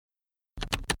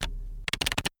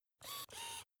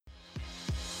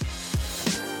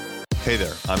Hey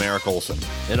there, I'm Eric Olson.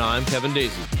 And I'm Kevin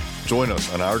Daisy. Join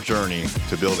us on our journey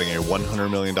to building a $100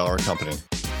 million company.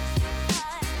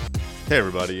 Hey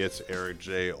everybody, it's Eric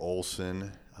J.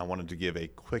 Olson. I wanted to give a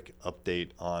quick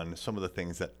update on some of the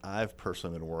things that I've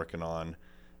personally been working on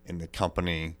in the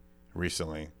company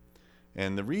recently.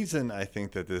 And the reason I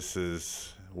think that this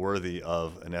is worthy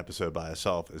of an episode by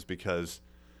itself is because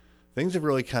things have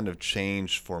really kind of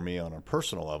changed for me on a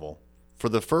personal level. For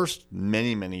the first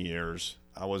many years,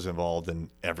 I was involved in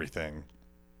everything.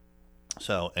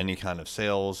 So any kind of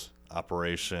sales,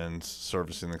 operations,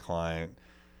 servicing the client,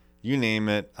 you name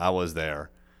it, I was there.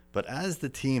 But as the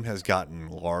team has gotten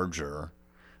larger,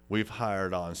 we've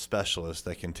hired on specialists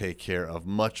that can take care of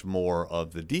much more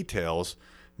of the details,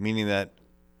 meaning that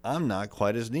I'm not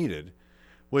quite as needed,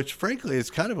 which frankly is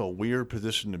kind of a weird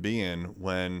position to be in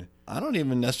when I don't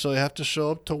even necessarily have to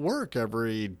show up to work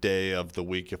every day of the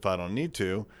week if I don't need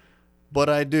to. But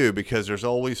I do, because there's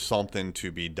always something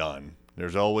to be done.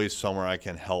 There's always somewhere I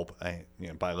can help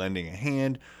by lending a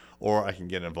hand, or I can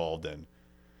get involved in.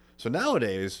 So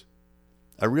nowadays,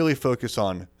 I really focus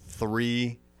on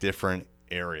 3 different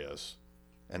areas.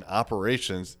 And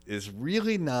operations is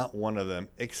really not one of them,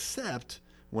 except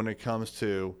when it comes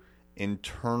to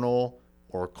internal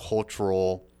or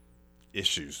cultural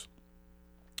issues.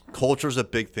 Culture is a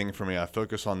big thing for me. I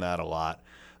focus on that a lot,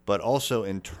 but also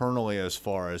internally as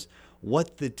far as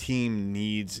what the team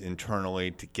needs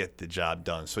internally to get the job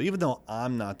done. So even though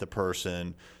I'm not the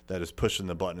person that is pushing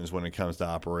the buttons when it comes to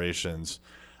operations,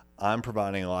 I'm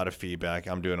providing a lot of feedback.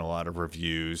 I'm doing a lot of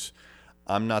reviews.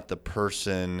 I'm not the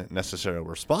person necessarily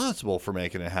responsible for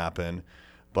making it happen,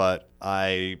 but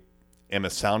I am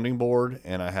a sounding board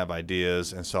and I have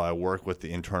ideas. And so I work with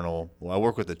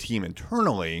the team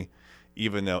internally,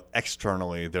 even though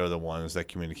externally they're the ones that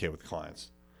communicate with clients.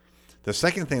 The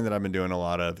second thing that I've been doing a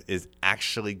lot of is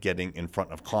actually getting in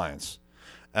front of clients.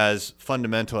 As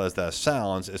fundamental as that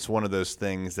sounds, it's one of those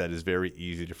things that is very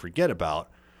easy to forget about.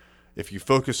 If you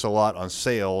focus a lot on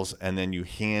sales and then you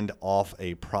hand off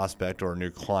a prospect or a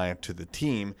new client to the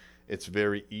team, it's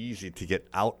very easy to get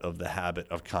out of the habit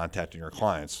of contacting your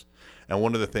clients. And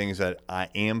one of the things that I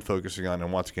am focusing on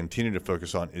and want to continue to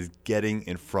focus on is getting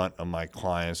in front of my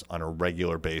clients on a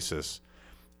regular basis.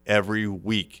 Every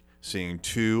week, seeing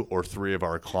 2 or 3 of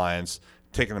our clients,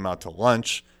 taking them out to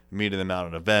lunch, meeting them out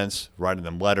at events, writing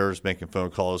them letters, making phone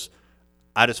calls.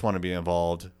 I just want to be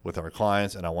involved with our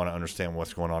clients, and I want to understand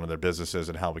what's going on in their businesses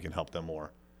and how we can help them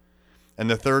more. And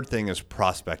the third thing is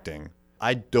prospecting.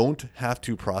 I don't have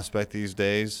to prospect these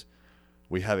days.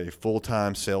 We have a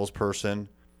full-time salesperson.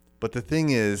 But the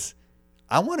thing is,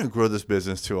 I want to grow this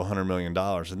business to $100 million,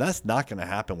 and that's not going to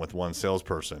happen with one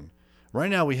salesperson. Right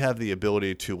now, we have the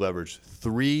ability to leverage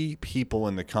 3 people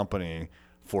in the company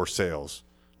for sales.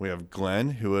 We have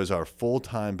Glenn, who is our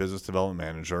full-time business development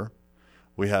manager.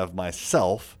 We have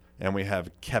myself, and we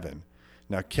have Kevin.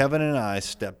 Now, Kevin and I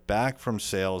stepped back from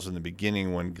sales in the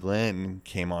beginning when Glenn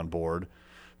came on board.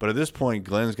 But at this point,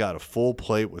 Glenn's got a full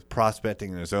plate with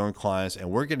prospecting and his own clients,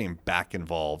 and we're getting back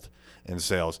involved in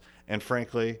sales. And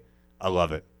frankly, I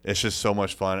love it. It's just so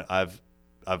much fun.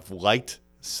 I've liked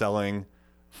selling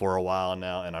for a while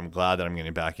now, and I'm glad that I'm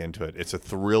getting back into it. It's a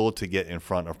thrill to get in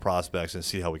front of prospects and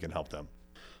see how we can help them.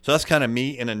 So that's kind of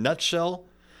me in a nutshell.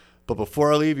 But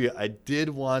before I leave you, I did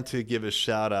want to give a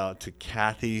shout out to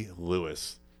Kathy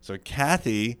Lewis. So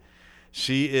Kathy,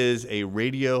 she is a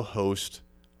radio host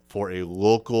for a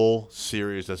local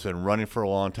series that's been running for a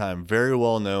long time, very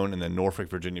well known in the Norfolk,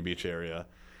 Virginia Beach area.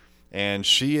 And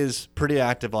she is pretty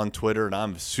active on Twitter, and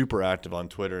I'm super active on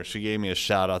Twitter. She gave me a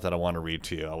shout out that I want to read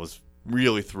to you. I was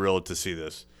really thrilled to see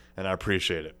this, and I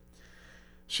appreciate it.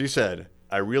 She said,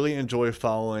 "I really enjoy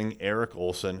following Eric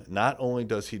Olson. Not only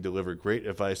does he deliver great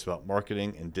advice about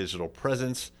marketing and digital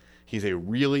presence, he's a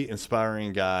really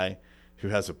inspiring guy who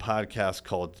has a podcast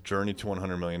called Journey to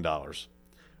 $100 Million,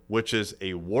 which is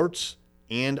a warts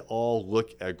and all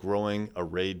look at growing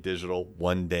Array Digital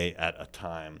one day at a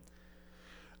time."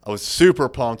 I was super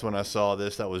pumped when I saw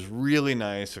this. That was really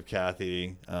nice of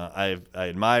Kathy. I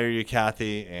admire you,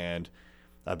 Kathy, and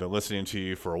I've been listening to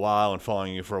you for a while and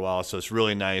following you for a while. So it's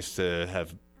really nice to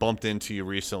have bumped into you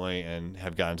recently and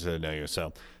have gotten to know you.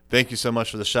 So thank you so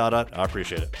much for the shout out. I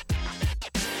appreciate it.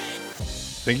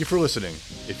 Thank you for listening.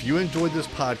 If you enjoyed this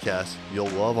podcast, you'll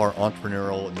love our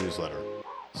entrepreneurial newsletter.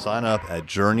 Sign up at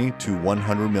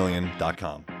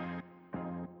journeyto100million.com.